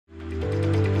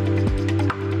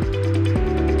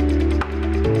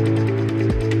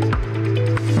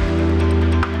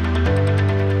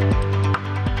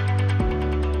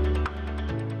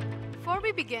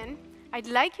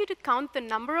like you to count the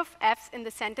number of Fs in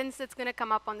the sentence that's going to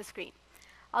come up on the screen.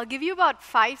 I'll give you about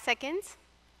 5 seconds.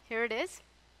 Here it is.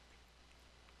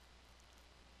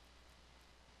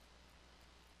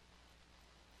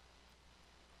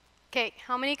 OK,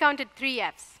 how many counted 3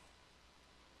 Fs?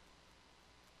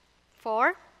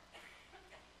 4?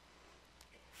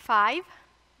 5?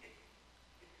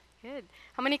 Good.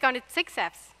 How many counted 6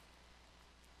 Fs?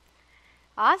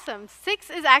 Awesome. 6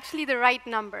 is actually the right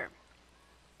number.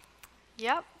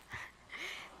 Yep.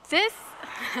 This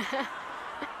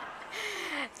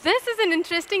is an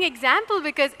interesting example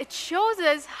because it shows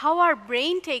us how our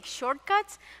brain takes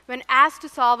shortcuts when asked to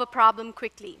solve a problem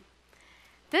quickly.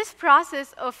 This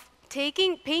process of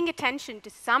paying attention to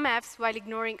some Fs while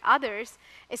ignoring others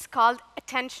is called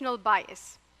attentional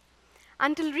bias.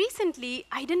 Until recently,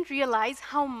 I didn't realize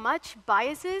how much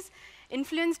biases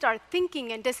influenced our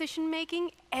thinking and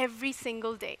decision-making every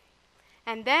single day.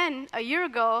 And then, a year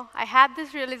ago, I had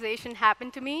this realization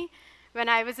happen to me when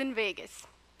I was in Vegas.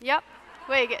 Yep,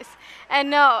 Vegas.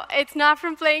 And no, it's not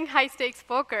from playing high-stakes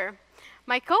poker.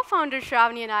 My co-founder,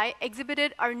 Shravani, and I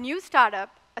exhibited our new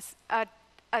startup,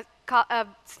 a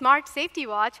smart safety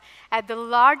watch, at the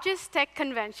largest tech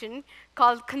convention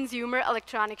called Consumer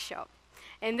Electronics Show.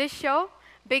 In this show,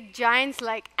 big giants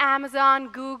like Amazon,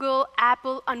 Google,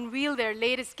 Apple unveil their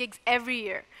latest gigs every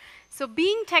year. So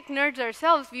being tech nerds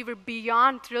ourselves, we were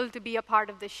beyond thrilled to be a part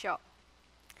of this show.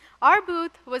 Our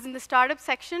booth was in the startup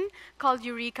section called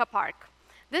Eureka Park.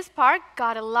 This park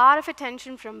got a lot of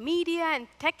attention from media and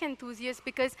tech enthusiasts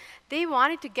because they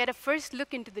wanted to get a first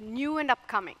look into the new and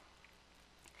upcoming.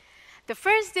 The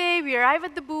first day, we arrived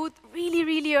at the booth really,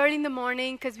 really early in the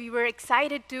morning because we were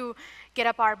excited to get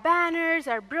up our banners,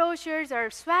 our brochures, our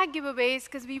swag giveaways,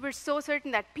 because we were so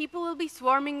certain that people will be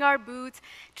swarming our booths,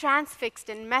 transfixed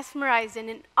and mesmerized and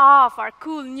in awe of our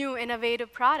cool, new,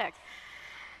 innovative product.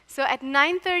 So at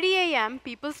 9:30 a.m.,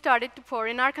 people started to pour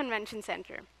in our convention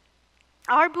center.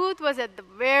 Our booth was at the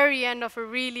very end of a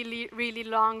really, really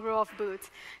long row of booths.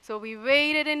 So we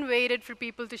waited and waited for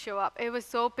people to show up. It was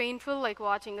so painful, like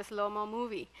watching a slow-mo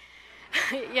movie.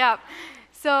 Yeah.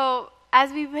 So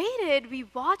as we waited, we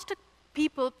watched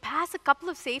people pass a couple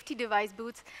of safety device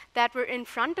booths that were in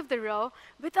front of the row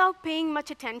without paying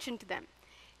much attention to them.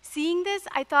 Seeing this,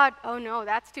 I thought, oh no,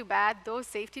 that's too bad. Those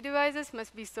safety devices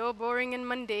must be so boring and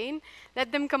mundane.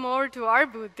 Let them come over to our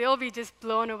booth. They'll be just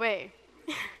blown away.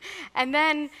 And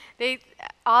then they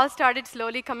all started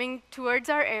slowly coming towards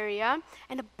our area,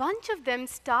 and a bunch of them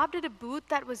stopped at a booth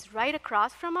that was right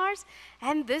across from ours,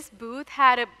 and this booth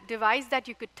had a device that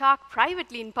you could talk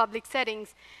privately in public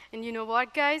settings. And you know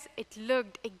what, guys? It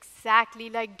looked exactly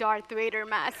like Darth Vader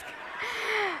mask.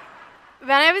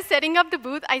 When I was setting up the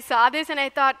booth, I saw this, and I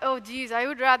thought, oh, geez, I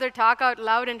would rather talk out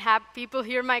loud and have people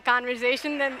hear my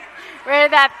conversation than wear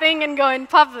that thing and go in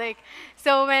public.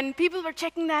 So when people were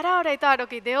checking that out, I thought,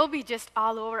 OK, they'll be just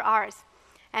all over ours.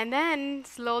 And then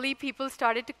slowly, people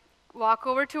started to walk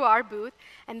over to our booth.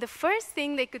 And the first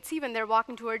thing they could see when they're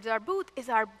walking towards our booth is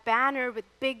our banner with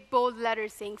big, bold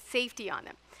letters saying safety on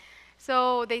them.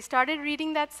 So they started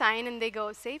reading that sign, and they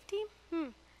go, safety?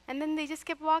 And then they just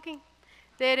kept walking.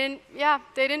 They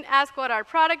didn't ask what our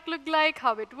product looked like,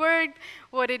 how it worked,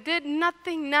 what it did,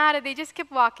 nothing, nada. They just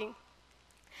kept walking.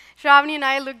 Shravani and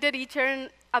I looked at each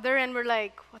other and were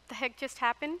like, what the heck just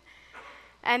happened?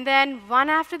 And then one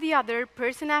after the other,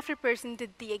 person after person, did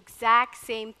the exact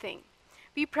same thing.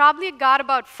 We probably got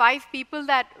about 5 people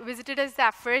that visited us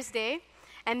that first day,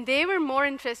 and they were more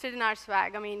interested in our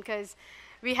swag. I mean, because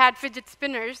we had fidget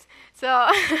spinners.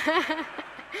 So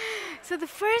so the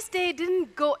first day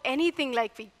didn't go anything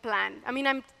like we planned. I mean,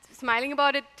 I'm smiling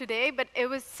about it today, but it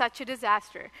was such a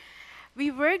disaster. We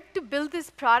worked to build this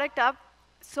product up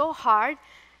so hard,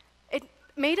 it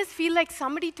made us feel like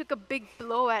somebody took a big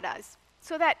blow at us.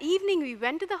 So that evening, we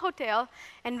went to the hotel,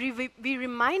 and we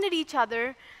reminded each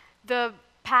other the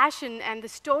passion and the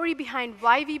story behind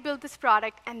why we built this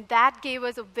product, and that gave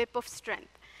us a whip of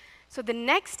strength. So the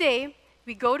next day,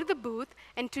 we go to the booth,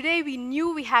 and today we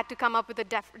knew we had to come up with a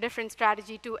different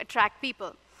strategy to attract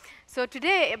people. So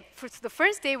today, for the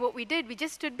first day, what we did, we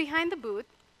just stood behind the booth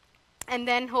and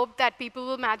then hoped that people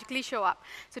will magically show up.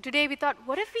 So today we thought,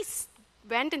 what if we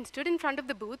went and stood in front of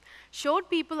the booth, showed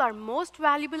people our most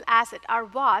valuable asset, our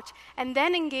watch, and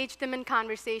then engaged them in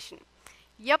conversation?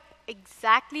 Yep,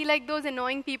 exactly like those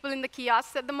annoying people in the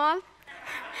kiosks at the mall.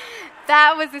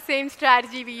 That was the same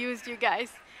strategy we used, you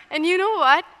guys. And you know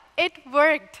what? It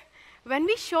worked. When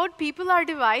we showed people our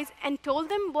device and told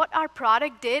them what our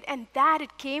product did and that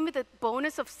it came with a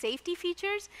bonus of safety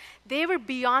features, they were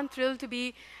beyond thrilled to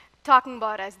be talking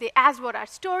about us. They asked what our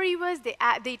story was. They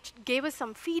gave us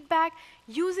some feedback.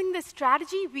 Using this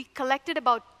strategy, we collected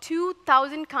about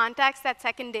 2,000 contacts that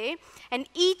second day, and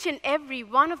each and every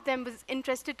one of them was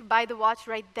interested to buy the watch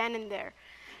right then and there.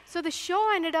 So the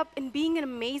show ended up in being an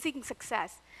amazing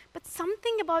success. But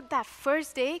something about that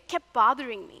first day kept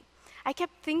bothering me. I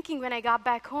kept thinking when I got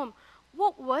back home,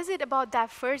 what was it about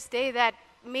that first day that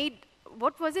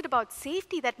what was it about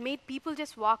safety that made people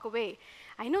just walk away?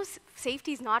 I know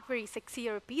safety is not very sexy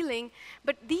or appealing,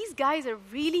 but these guys are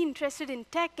really interested in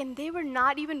tech, and they were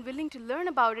not even willing to learn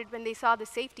about it when they saw the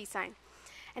safety sign.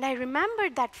 And I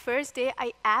remembered that first day,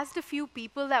 I asked a few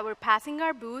people that were passing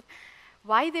our booth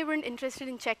why they weren't interested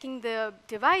in checking the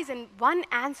device, and one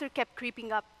answer kept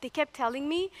creeping up. They kept telling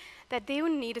me that they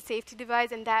wouldn't need a safety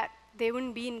device and that they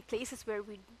wouldn't be in places where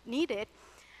we need it.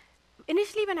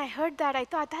 Initially, when I heard that, I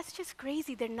thought, that's just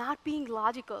crazy. They're not being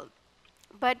logical.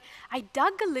 But I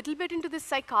dug a little bit into the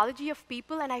psychology of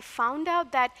people, and I found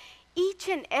out that each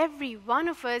and every one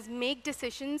of us make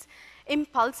decisions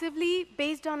impulsively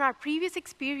based on our previous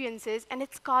experiences, and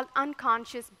it's called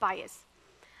unconscious bias.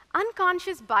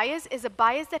 Unconscious bias is a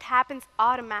bias that happens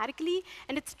automatically,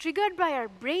 and it's triggered by our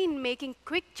brain making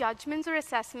quick judgments or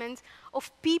assessments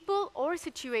of people or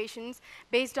situations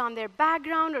based on their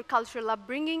background or cultural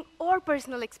upbringing or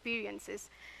personal experiences.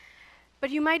 But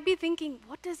you might be thinking,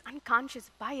 what does unconscious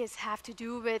bias have to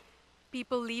do with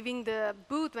people leaving the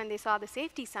booth when they saw the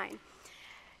safety sign?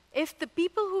 If the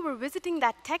people who were visiting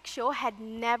that tech show had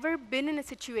never been in a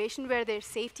situation where their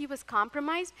safety was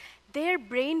compromised, their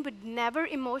brain would never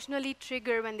emotionally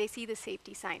trigger when they see the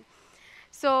safety sign.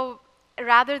 So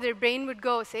rather, their brain would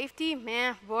go, safety?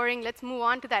 Meh, boring, let's move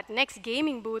on to that next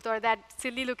gaming booth or that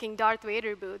silly-looking Darth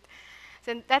Vader booth.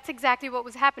 So that's exactly what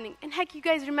was happening. And heck, you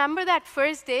guys remember that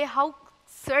first day, how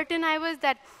certain I was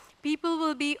that people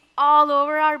will be all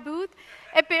over our booth?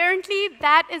 Apparently,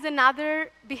 that is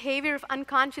another behavior of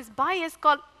unconscious bias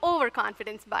called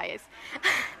overconfidence bias.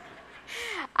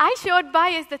 I showed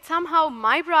bias that somehow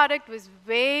my product was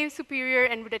way superior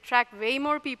and would attract way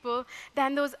more people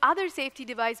than those other safety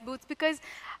device booths because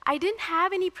I didn't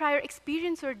have any prior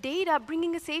experience or data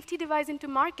bringing a safety device into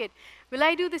market. Will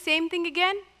I do the same thing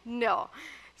again? No.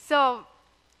 So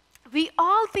we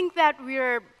all think that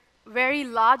we're very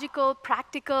logical,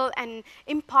 practical, and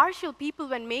impartial people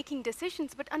when making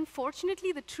decisions, but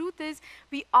unfortunately, the truth is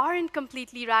we aren't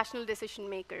completely rational decision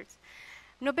makers.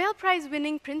 Nobel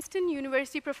Prize-winning Princeton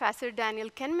University professor Daniel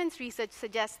Kahneman's research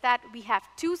suggests that we have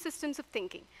two systems of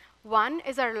thinking. One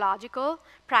is our logical,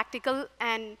 practical,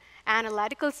 and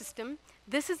analytical system.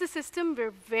 This is the system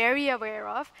we're very aware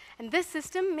of, and this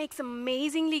system makes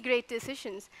amazingly great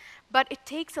decisions, but it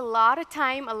takes a lot of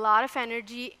time, a lot of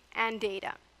energy, and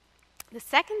data. The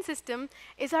second system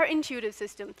is our intuitive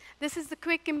system. This is the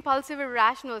quick, impulsive,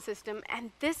 irrational system,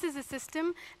 and this is a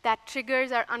system that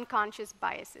triggers our unconscious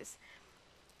biases.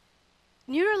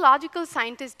 Neurological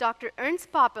scientist Dr. Ernst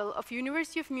Poppel of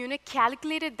University of Munich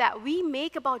calculated that we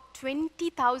make about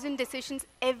 20,000 decisions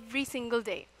every single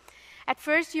day. At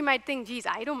first, you might think, geez,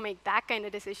 I don't make that kind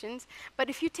of decisions. But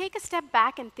if you take a step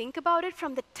back and think about it,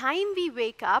 from the time we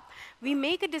wake up, we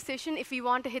make a decision if we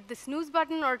want to hit the snooze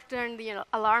button or turn the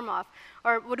alarm off.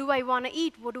 Or what do I want to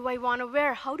eat? What do I want to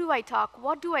wear? How do I talk?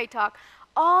 What do I talk?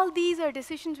 All these are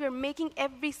decisions we're making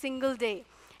every single day.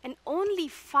 And only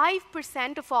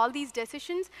 5% of all these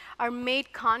decisions are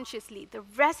made consciously. The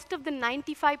rest of the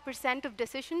 95% of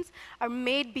decisions are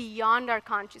made beyond our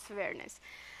conscious awareness.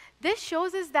 This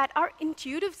shows us that our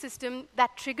intuitive system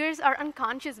that triggers our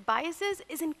unconscious biases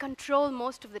is in control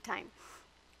most of the time.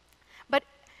 But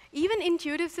even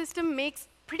intuitive system makes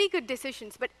pretty good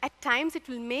decisions, but at times it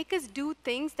will make us do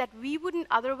things that we wouldn't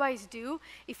otherwise do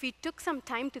if we took some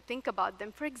time to think about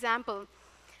them. For example,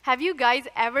 have you guys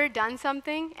ever done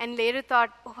something and later thought,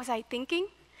 what was I thinking?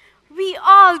 We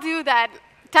all do that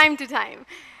time to time.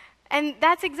 And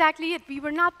that's exactly it. We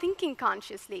were not thinking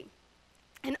consciously.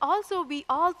 And also, we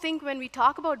all think when we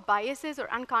talk about biases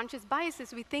or unconscious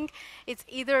biases, we think it's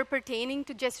either pertaining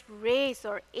to just race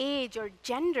or age or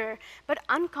gender, but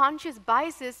unconscious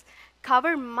biases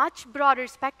cover much broader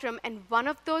spectrum, and one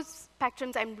of those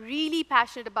spectrums I'm really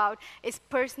passionate about is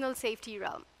personal safety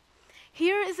realm.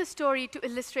 Here is a story to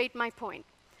illustrate my point.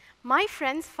 My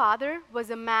friend's father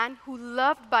was a man who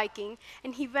loved biking,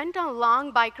 and he went on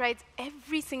long bike rides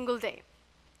every single day.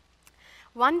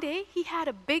 One day, he had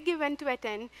a big event to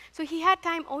attend, so he had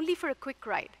time only for a quick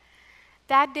ride.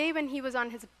 That day, when he was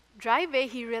on his driveway,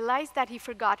 he realized that he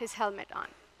forgot his helmet on.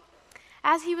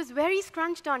 As he was very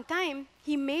scrunched on time,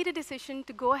 he made a decision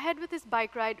to go ahead with his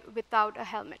bike ride without a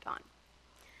helmet on.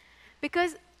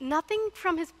 because nothing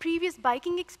from his previous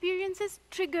biking experiences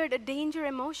triggered a danger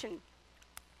emotion.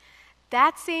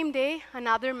 That same day,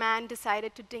 another man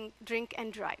decided to drink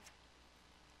and drive.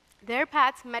 Their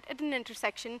paths met at an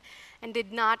intersection and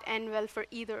did not end well for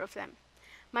either of them.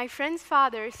 My friend's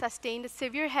father sustained a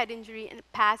severe head injury and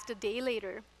passed a day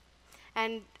later,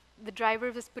 and the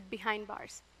driver was put behind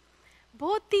bars.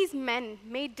 Both these men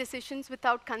made decisions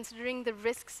without considering the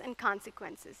risks and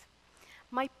consequences.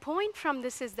 My point from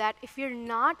this is that if we're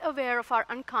not aware of our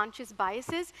unconscious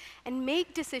biases and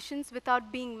make decisions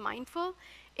without being mindful,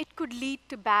 it could lead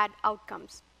to bad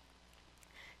outcomes.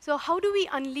 So how do we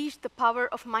unleash the power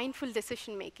of mindful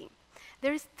decision-making?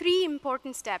 There is 3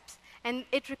 important steps, and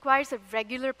it requires a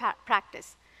regular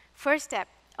practice. First step,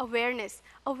 awareness.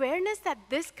 Awareness that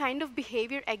this kind of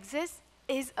behavior exists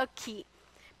is a key.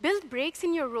 Build breaks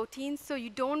in your routines so you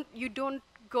don't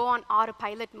go on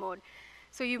autopilot mode.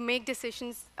 So you make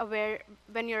decisions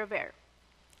when you're aware.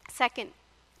 Second,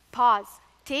 pause.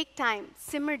 Take time.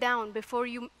 Simmer down before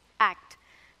you act.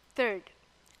 Third,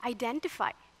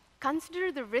 identify.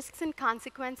 Consider the risks and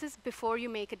consequences before you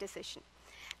make a decision.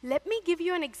 Let me give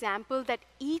you an example that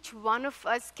each one of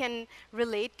us can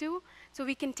relate to, so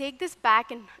we can take this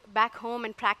back home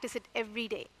and practice it every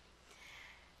day.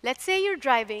 Let's say you're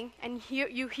driving and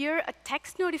you hear a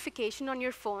text notification on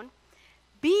your phone.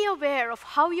 Be aware of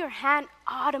how your hand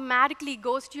automatically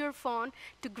goes to your phone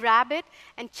to grab it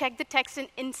and check the text and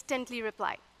instantly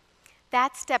reply.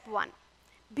 That's step 1.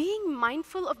 Being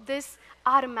mindful of this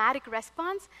automatic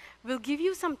response will give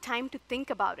you some time to think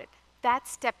about it. That's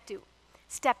step 2.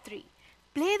 Step 3,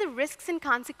 play the risks and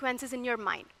consequences in your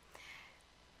mind.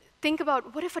 Think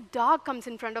about, what if a dog comes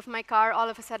in front of my car all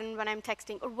of a sudden when I'm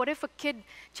texting? Or what if a kid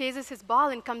chases his ball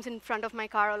and comes in front of my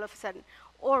car all of a sudden?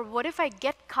 Or what if I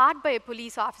get caught by a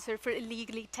police officer for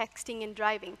illegally texting and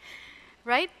driving,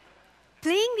 right?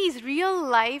 Playing these real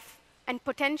life and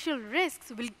potential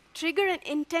risks will trigger an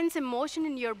intense emotion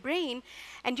in your brain,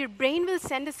 and your brain will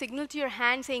send a signal to your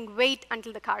hand saying, wait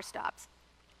until the car stops.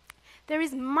 There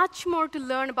is much more to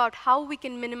learn about how we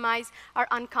can minimize our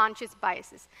unconscious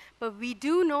biases. But we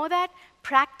do know that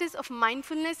practice of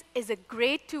mindfulness is a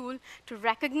great tool to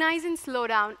recognize and slow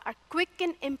down our quick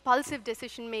and impulsive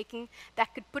decision-making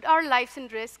that could put our lives in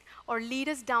risk or lead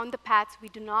us down the paths we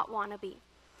do not want to be.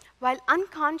 While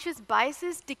unconscious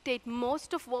biases dictate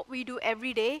most of what we do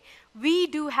every day, we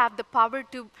do have the power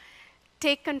to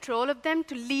take control of them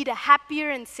to lead a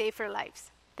happier and safer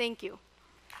lives. Thank you.